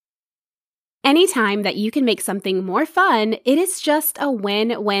Anytime that you can make something more fun, it is just a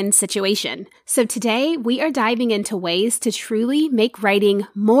win-win situation. So today, we are diving into ways to truly make writing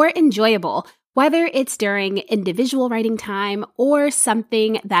more enjoyable, whether it's during individual writing time or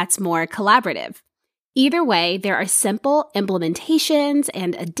something that's more collaborative. Either way, there are simple implementations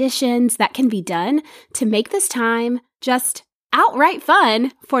and additions that can be done to make this time just outright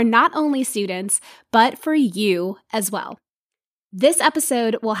fun for not only students, but for you as well. This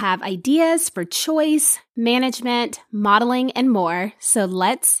episode will have ideas for choice, management, modeling, and more, so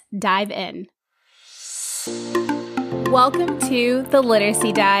let's dive in. Welcome to The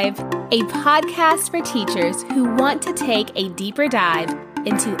Literacy Dive, a podcast for teachers who want to take a deeper dive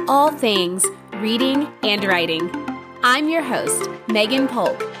into all things reading and writing. I'm your host, Megan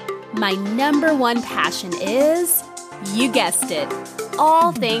Polk. My number one passion is, you guessed it,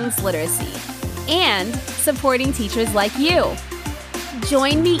 all things literacy and supporting teachers like you.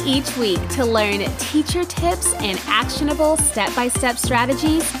 Join me each week to learn teacher tips and actionable step-by-step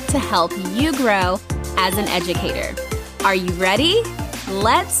strategies to help you grow as an educator. Are you ready?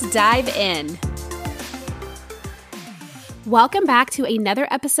 Let's dive in. Welcome back to another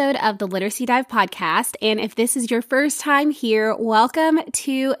episode of the Literacy Dive podcast. And if this is your first time here, welcome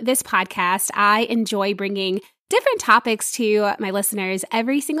to this podcast. I enjoy bringing different topics to my listeners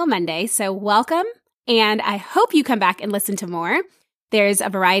every single Monday. So welcome, and I hope you come back and listen to more. There's a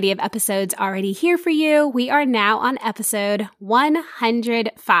variety of episodes already here for you. We are now on episode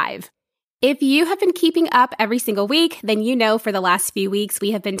 105. If you have been keeping up every single week, then you know for the last few weeks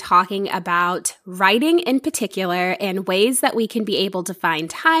we have been talking about writing in particular and ways that we can be able to find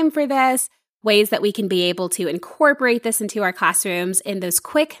time for this, ways that we can be able to incorporate this into our classrooms in those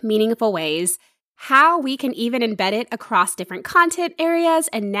quick, meaningful ways, how we can even embed it across different content areas,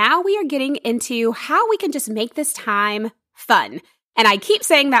 and now we are getting into how we can just make this time fun. And I keep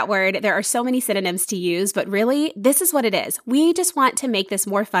saying that word. There are so many synonyms to use, but really, this is what it is. We just want to make this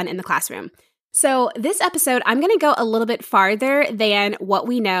more fun in the classroom. So this episode, I'm going to go a little bit farther than what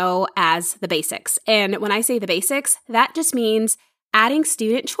we know as the basics. And when I say the basics, that just means adding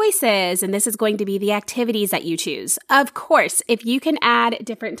student choices, and this is going to be the activities that you choose. Of course, if you can add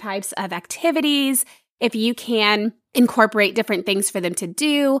different types of activities, if you can incorporate different things for them to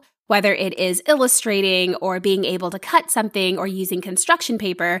do, whether it is illustrating or being able to cut something or using construction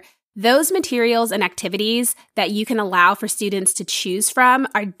paper, those materials and activities that you can allow for students to choose from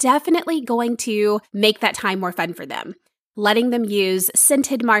are definitely going to make that time more fun for them. Letting them use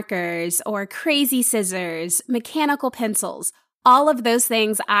scented markers or crazy scissors, mechanical pencils, all of those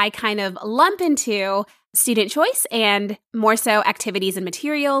things I kind of lump into student choice and more so activities and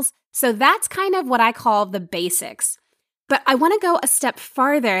materials. So that's kind of what I call the basics. But I want to go a step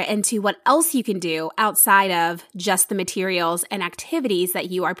farther into what else you can do outside of just the materials and activities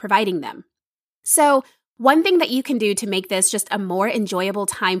that you are providing them. So one thing that you can do to make this just a more enjoyable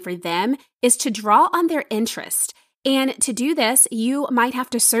time for them is to draw on their interest. And to do this, you might have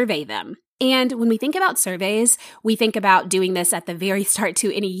to survey them. And when we think about surveys, we think about doing this at the very start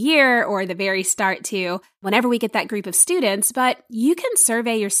to any year or the very start to whenever we get that group of students, but you can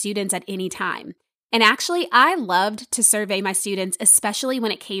survey your students at any time. And actually, I loved to survey my students, especially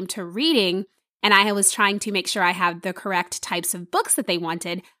when it came to reading, and I was trying to make sure I had the correct types of books that they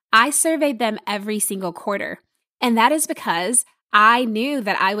wanted. I surveyed them every single quarter. And that is because I knew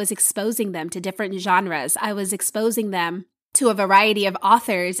that I was exposing them to different genres. I was exposing them to a variety of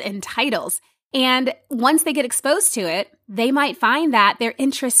authors and titles. And once they get exposed to it, they might find that their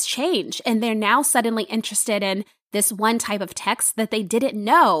interests change, and they're now suddenly interested in this one type of text that they didn't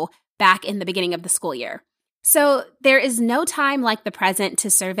know back in the beginning of the school year. So there is no time like the present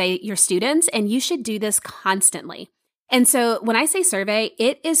to survey your students, and you should do this constantly. And so when I say survey,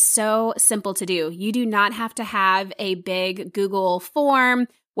 it is so simple to do. You do not have to have a big Google form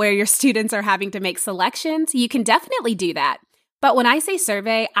where your students are having to make selections. You can definitely do that. But when I say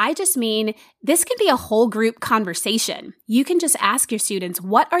survey, I just mean this can be a whole group conversation. You can just ask your students,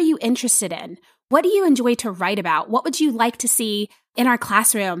 what are you interested in? What do you enjoy to write about? What would you like to see in our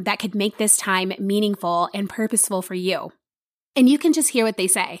classroom that could make this time meaningful and purposeful for you? And you can just hear what they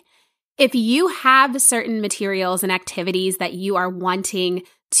say. If you have certain materials and activities that you are wanting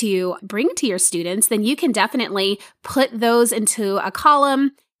to bring to your students, then you can definitely put those into a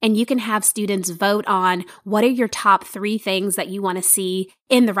column and you can have students vote on what are your top 3 things that you want to see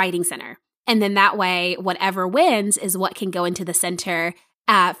in the Writing Center. And then that way, whatever wins is what can go into the center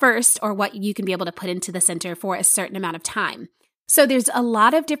first, or what you can be able to put into the center for a certain amount of time. So there's a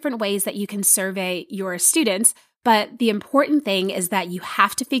lot of different ways that you can survey your students, But the important thing is that you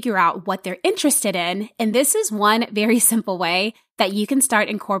have to figure out what they're interested in. And this is one very simple way that you can start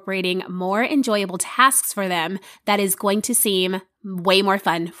incorporating more enjoyable tasks for them that is going to seem way more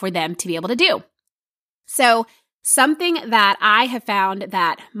fun for them to be able to do. So something that I have found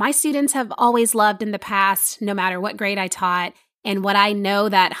that my students have always loved in the past, no matter what grade I taught, and what I know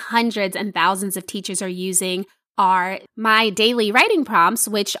that hundreds and thousands of teachers are using are my daily writing prompts,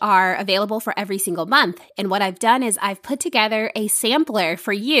 which are available for every single month. And what I've done is I've put together a sampler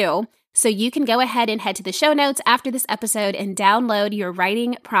for you, so you can go ahead and head to the show notes after this episode and download your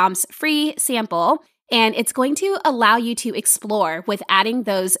writing prompts free sample. And it's going to allow you to explore with adding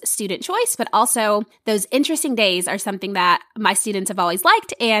those student choice, but also those interesting days are something that my students have always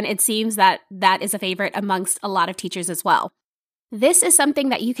liked. And it seems that that is a favorite amongst a lot of teachers as well. This is something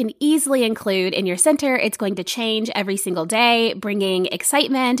that you can easily include in your center. It's going to change every single day, bringing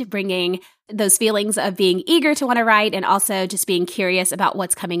excitement, bringing those feelings of being eager to want to write, and also just being curious about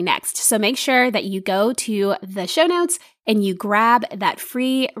what's coming next. So make sure that you go to the show notes and you grab that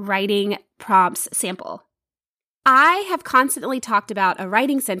free writing prompts sample. I have constantly talked about a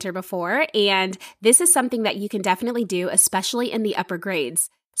writing center before, and this is something that you can definitely do, especially in the upper grades.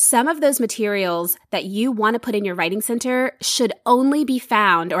 Some of those materials that you want to put in your writing center should only be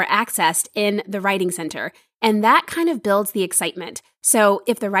found or accessed in the writing center. And that kind of builds the excitement. So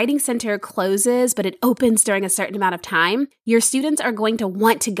if the writing center closes, but it opens during a certain amount of time, your students are going to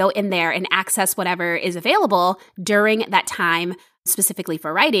want to go in there and access whatever is available during that time, specifically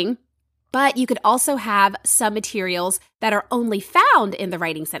for writing. But you could also have some materials that are only found in the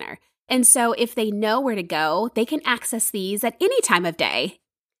writing center. And so if they know where to go, they can access these at any time of day.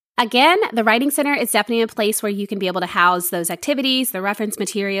 Again, the Writing Center is definitely a place where you can be able to house those activities, the reference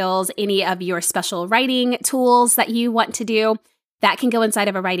materials, any of your special writing tools that you want to do. That can go inside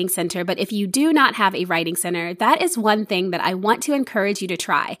of a writing center. But if you do not have a writing center, that is one thing that I want to encourage you to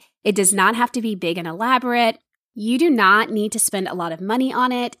try. It does not have to be big and elaborate. You do not need to spend a lot of money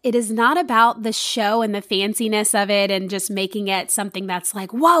on it. It is not about the show and the fanciness of it and just making it something that's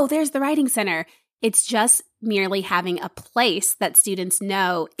like, whoa, there's the writing center. It's just merely having a place that students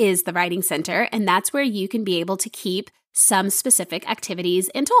know is the writing center, and that's where you can be able to keep some specific activities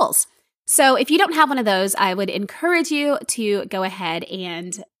and tools. So if you don't have one of those, I would encourage you to go ahead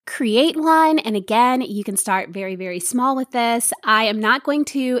and create one. And again, you can start very, very small with this. I am not going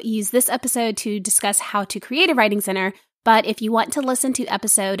to use this episode to discuss how to create a writing center, but if you want to listen to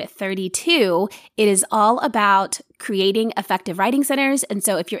episode 32, it is all about creating effective writing centers. And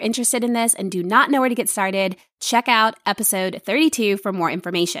so if you're interested in this and do not know where to get started, check out episode 32 for more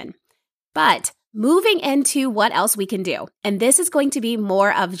information. But moving into what else we can do. And this is going to be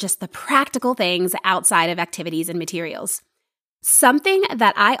more of just the practical things outside of activities and materials. Something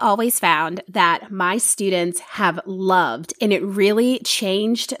that I always found that my students have loved, and it really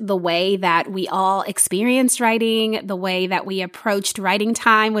changed the way that we all experienced writing, the way that we approached writing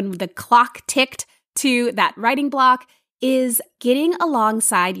time when the clock ticked to that writing block, is getting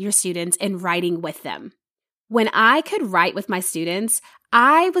alongside your students and writing with them. When I could write with my students,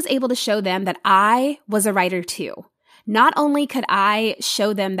 I was able to show them that I was a writer too. Not only could I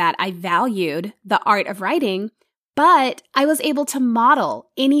show them that I valued the art of writing, but I was able to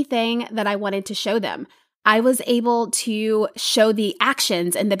model anything that I wanted to show them. I was able to show the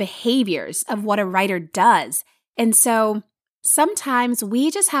actions and the behaviors of what a writer does. And so sometimes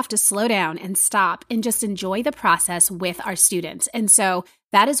we just have to slow down and stop and just enjoy the process with our students. And so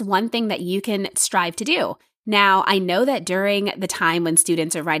that is one thing that you can strive to do. Now, I know that during the time when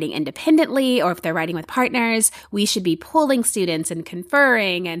students are writing independently or if they're writing with partners, we should be pulling students and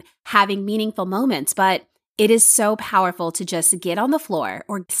conferring and having meaningful moments, but it is so powerful to just get on the floor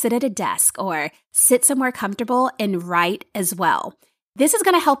or sit at a desk or sit somewhere comfortable and write as well. This is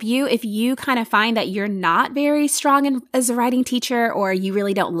going to help you if you kind of find that you're not very strong as a writing teacher or you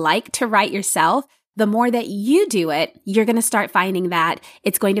really don't like to write yourself. The more that you do it, you're going to start finding that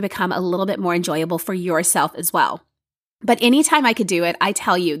it's going to become a little bit more enjoyable for yourself as well. But anytime I could do it, I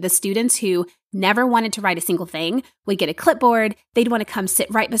tell you, the students who never wanted to write a single thing would get a clipboard. They'd want to come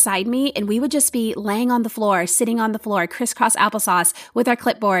sit right beside me, and we would just be laying on the floor, sitting on the floor, crisscross applesauce with our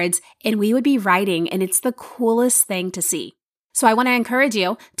clipboards, and we would be writing, and it's the coolest thing to see. So I want to encourage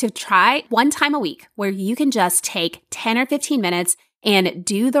you to try one time a week where you can just take 10 or 15 minutes and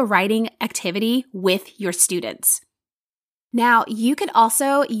do the writing activity with your students. Now, you could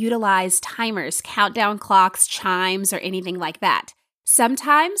also utilize timers, countdown clocks, chimes, or anything like that.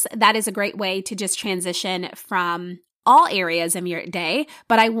 Sometimes that is a great way to just transition from all areas of your day,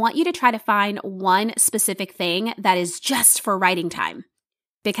 but I want you to try to find one specific thing that is just for writing time.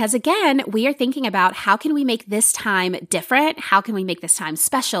 Because again, we are thinking about how can we make this time different? How can we make this time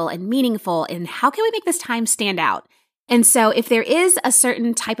special and meaningful? And how can we make this time stand out? And so if there is a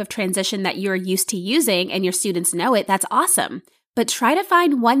certain type of transition that you're used to using and your students know it, that's awesome. But try to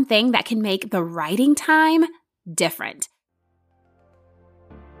find one thing that can make the writing time different.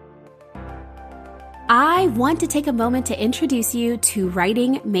 I want to take a moment to introduce you to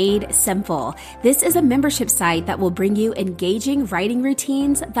Writing Made Simple. This is a membership site that will bring you engaging writing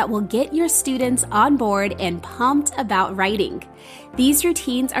routines that will get your students on board and pumped about writing. These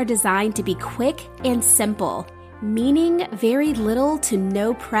routines are designed to be quick and simple, meaning very little to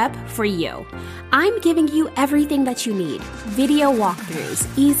no prep for you. I'm giving you everything that you need: video walkthroughs,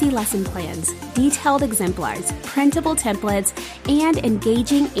 easy lesson plans, detailed exemplars, printable templates, and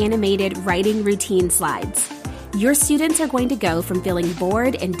engaging animated writing routine slides. Your students are going to go from feeling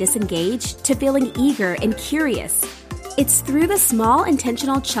bored and disengaged to feeling eager and curious. It's through the small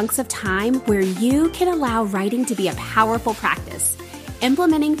intentional chunks of time where you can allow writing to be a powerful practice.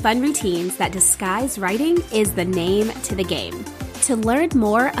 Implementing fun routines that disguise writing is the name to the game. To learn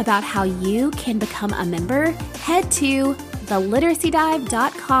more about how you can become a member, head to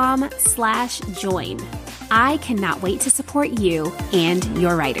theliteracydive.com/join. I cannot wait to support you and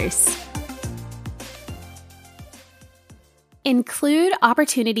your writers. Include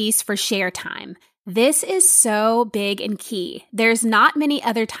opportunities for share time. This is so big and key. There's not many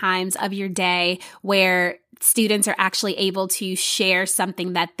other times of your day where students are actually able to share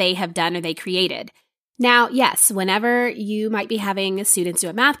something that they have done or they created. Now, yes, whenever you might be having students do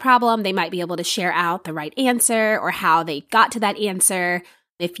a math problem, they might be able to share out the right answer or how they got to that answer.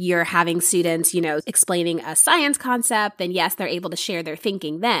 If you're having students, explaining a science concept, then yes, they're able to share their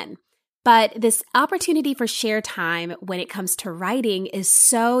thinking then. But this opportunity for share time when it comes to writing is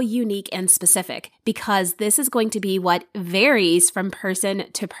so unique and specific because this is going to be what varies from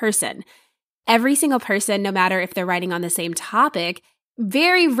person to person. Every single person, no matter if they're writing on the same topic,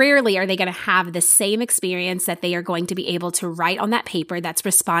 very rarely are they going to have the same experience that they are going to be able to write on that paper that's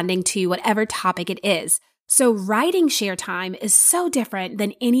responding to whatever topic it is. So writing share time is so different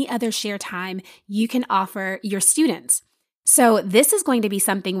than any other share time you can offer your students. So this is going to be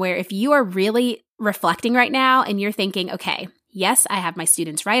something where if you are really reflecting right now and you're thinking, okay, yes, I have my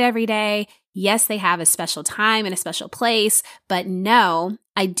students write every day. Yes, they have a special time and a special place, but no,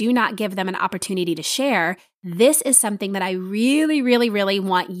 I do not give them an opportunity to share. This is something that I really, really, really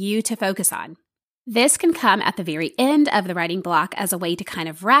want you to focus on. This can come at the very end of the writing block as a way to kind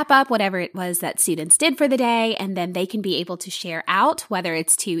of wrap up whatever it was that students did for the day, and then they can be able to share out, whether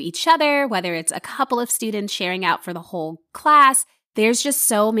it's to each other, whether it's a couple of students sharing out for the whole class. There's just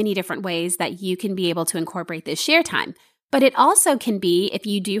so many different ways that you can be able to incorporate this share time. But it also can be, if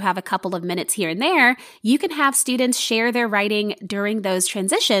you do have a couple of minutes here and there, you can have students share their writing during those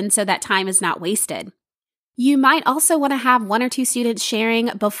transitions so that time is not wasted. You might also want to have one or two students sharing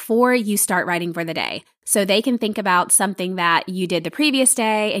before you start writing for the day. So they can think about something that you did the previous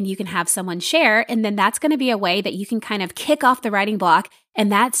day and you can have someone share. And then that's going to be a way that you can kind of kick off the writing block. And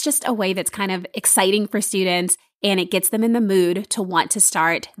that's just a way that's kind of exciting for students and it gets them in the mood to want to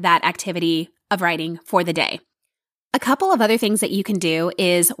start that activity of writing for the day. A couple of other things that you can do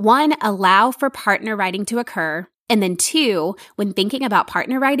is 1, allow for partner writing to occur. And then 2, when thinking about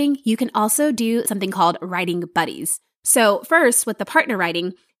partner writing, you can also do something called writing buddies. So first, with the partner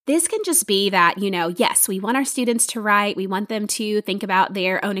writing, this can just be that, yes, we want our students to write. We want them to think about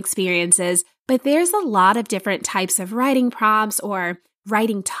their own experiences. But there's a lot of different types of writing prompts or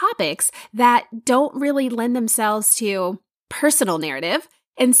writing topics that don't really lend themselves to personal narrative.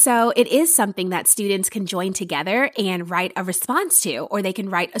 And so it is something that students can join together and write a response to, or they can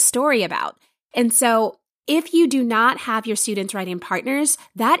write a story about. And so if you do not have your students writing partners,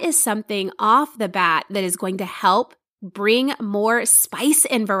 that is something off the bat that is going to help bring more spice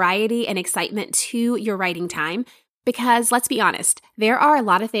and variety and excitement to your writing time. Because let's be honest, there are a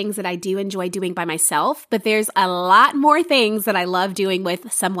lot of things that I do enjoy doing by myself, but there's a lot more things that I love doing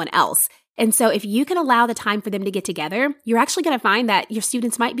with someone else. And so if you can allow the time for them to get together, you're actually going to find that your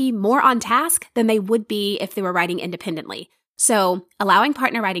students might be more on task than they would be if they were writing independently. So allowing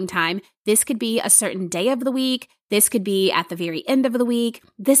partner writing time, this could be a certain day of the week. This could be at the very end of the week.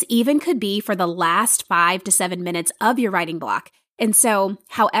 This even could be for the last 5 to 7 minutes of your writing block. And so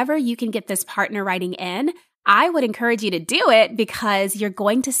however you can get this partner writing in, I would encourage you to do it because you're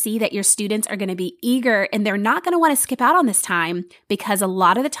going to see that your students are going to be eager and they're not going to want to skip out on this time because a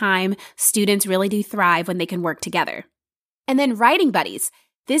lot of the time, students really do thrive when they can work together. And then writing buddies.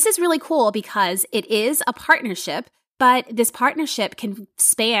 This is really cool because it is a partnership, but this partnership can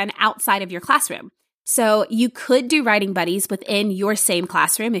span outside of your classroom. So you could do writing buddies within your same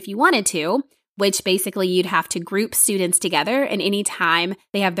classroom if you wanted to, which basically you'd have to group students together, and anytime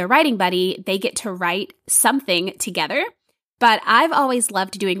they have their writing buddy, they get to write something together. But I've always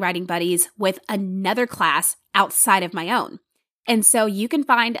loved doing writing buddies with another class outside of my own. And so you can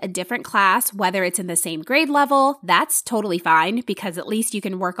find a different class, whether it's in the same grade level, that's totally fine because at least you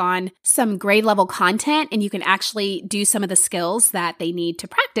can work on some grade level content and you can actually do some of the skills that they need to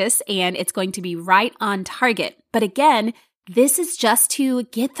practice, and it's going to be right on target. But again, this is just to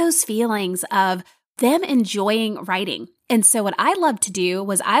get those feelings of them enjoying writing. And so what I love to do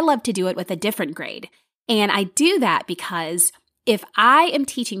was I love to do it with a different grade. And I do that because if I am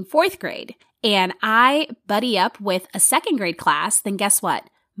teaching 4th grade and I buddy up with a 2nd grade class, then guess what?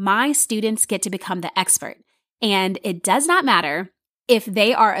 My students get to become the expert. And it does not matter if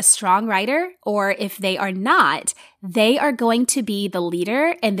they are a strong writer or if they are not, they are going to be the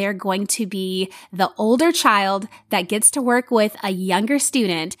leader and they're going to be the older child that gets to work with a younger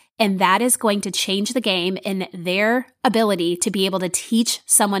student. And that is going to change the game in their ability to be able to teach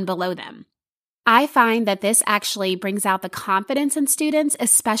someone below them. I find that this actually brings out the confidence in students,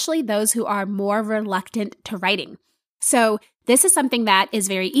 especially those who are more reluctant to writing. So this is something that is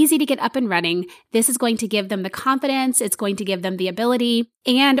very easy to get up and running. This is going to give them the confidence. It's going to give them the ability.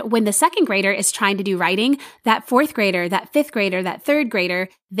 And when the 2nd grader is trying to do writing, that 4th grader, that 5th grader, that 3rd grader,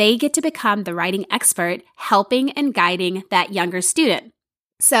 they get to become the writing expert, helping and guiding that younger student.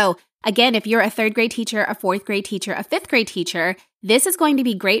 So again, if you're a 3rd grade teacher, a 4th grade teacher, a 5th grade teacher, this is going to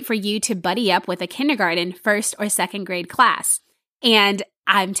be great for you to buddy up with a kindergarten 1st or 2nd grade class. And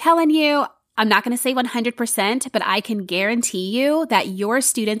I'm telling you, I'm not going to say 100%, but I can guarantee you that your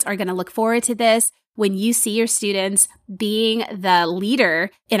students are going to look forward to this when you see your students being the leader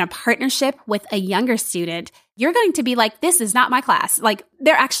in a partnership with a younger student. You're going to be like, this is not my class. Like,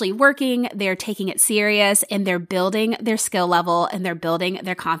 they're actually working, they're taking it serious, and they're building their skill level and they're building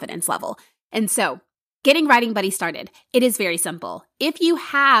their confidence level. And so getting Writing Buddy started, it is very simple. If you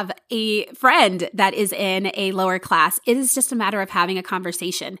have a friend that is in a lower class, it is just a matter of having a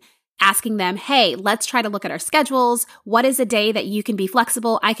conversation. Asking them, hey, let's try to look at our schedules. What is a day that you can be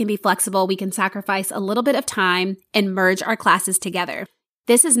flexible? I can be flexible. We can sacrifice a little bit of time and merge our classes together.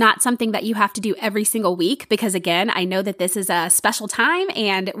 This is not something that you have to do every single week because, again, I know that this is a special time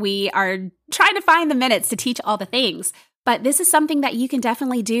and we are trying to find the minutes to teach all the things. But this is something that you can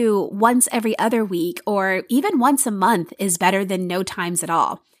definitely do once every other week or even once a month is better than no times at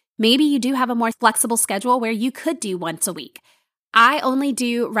all. Maybe you do have a more flexible schedule where you could do once a week. I only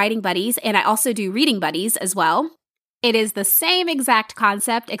do writing buddies and I also do reading buddies as well. It is the same exact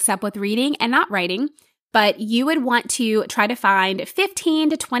concept except with reading and not writing, but you would want to try to find 15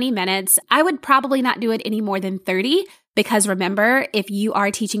 to 20 minutes. I would probably not do it any more than 30 because remember, if you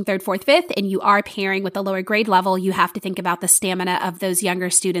are teaching 3rd, 4th, 5th and you are pairing with the lower grade level, you have to think about the stamina of those younger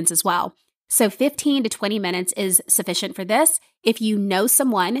students as well. So 15 to 20 minutes is sufficient for this. If you know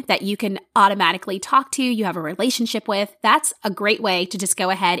someone that you can automatically talk to, you have a relationship with, that's a great way to just go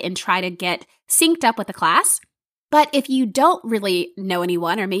ahead and try to get synced up with the class. But if you don't really know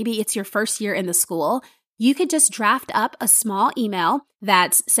anyone, or maybe it's your first year in the school, you could just draft up a small email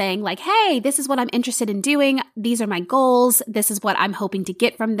that's saying like, hey, this is what I'm interested in doing. These are my goals. This is what I'm hoping to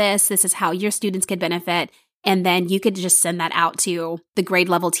get from this. This is how your students could benefit. And then you could just send that out to the grade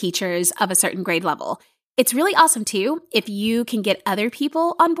level teachers of a certain grade level. It's really awesome too if you can get other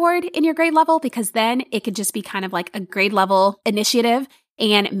people on board in your grade level because then it could just be kind of like a grade level initiative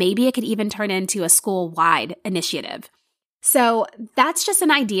and maybe it could even turn into a school-wide initiative. So that's just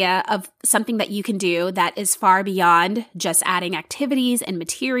an idea of something that you can do that is far beyond just adding activities and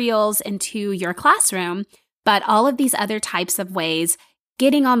materials into your classroom, but all of these other types of ways,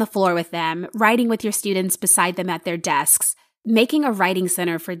 getting on the floor with them, writing with your students beside them at their desks, making a writing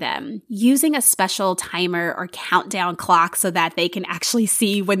center for them, using a special timer or countdown clock so that they can actually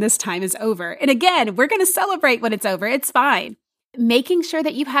see when this time is over. And again, we're going to celebrate when it's over. It's fine. Making sure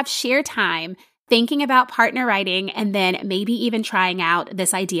that you have share time, thinking about partner writing, and then maybe even trying out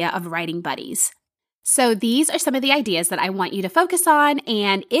this idea of writing buddies. So these are some of the ideas that I want you to focus on.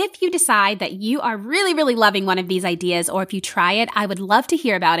 And if you decide that you are really, really loving one of these ideas, or if you try it, I would love to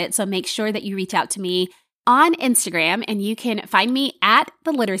hear about it. So make sure that you reach out to me on Instagram and you can find me at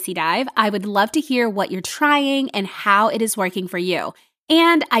The Literacy Dive. I would love to hear what you're trying and how it is working for you.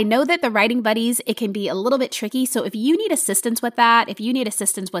 And I know that the writing buddies, it can be a little bit tricky. So if you need assistance with that, if you need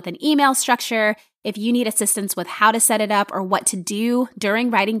assistance with an email structure, if you need assistance with how to set it up or what to do during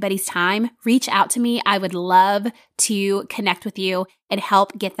writing buddies time, reach out to me. I would love to connect with you and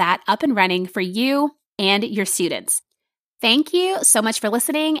help get that up and running for you and your students. Thank you so much for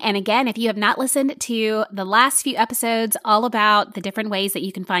listening. And again, if you have not listened to the last few episodes all about the different ways that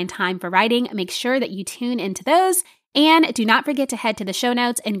you can find time for writing, make sure that you tune into those. And do not forget to head to the show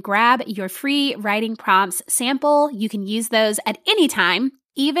notes and grab your free writing prompts sample. You can use those at any time,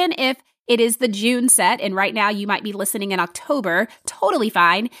 even if it is the June set, and right now you might be listening in October, totally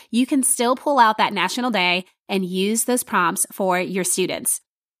fine. You can still pull out that National Day and use those prompts for your students.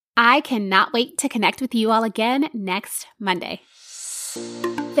 I cannot wait to connect with you all again next Monday.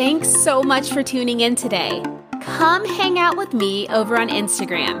 Thanks so much for tuning in today. Come hang out with me over on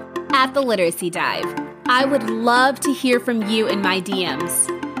Instagram at The Literacy Dive. I would love to hear from you in my DMs.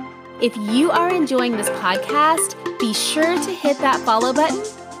 If you are enjoying this podcast, be sure to hit that follow button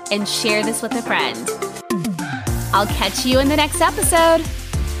and share this with a friend. I'll catch you in the next episode.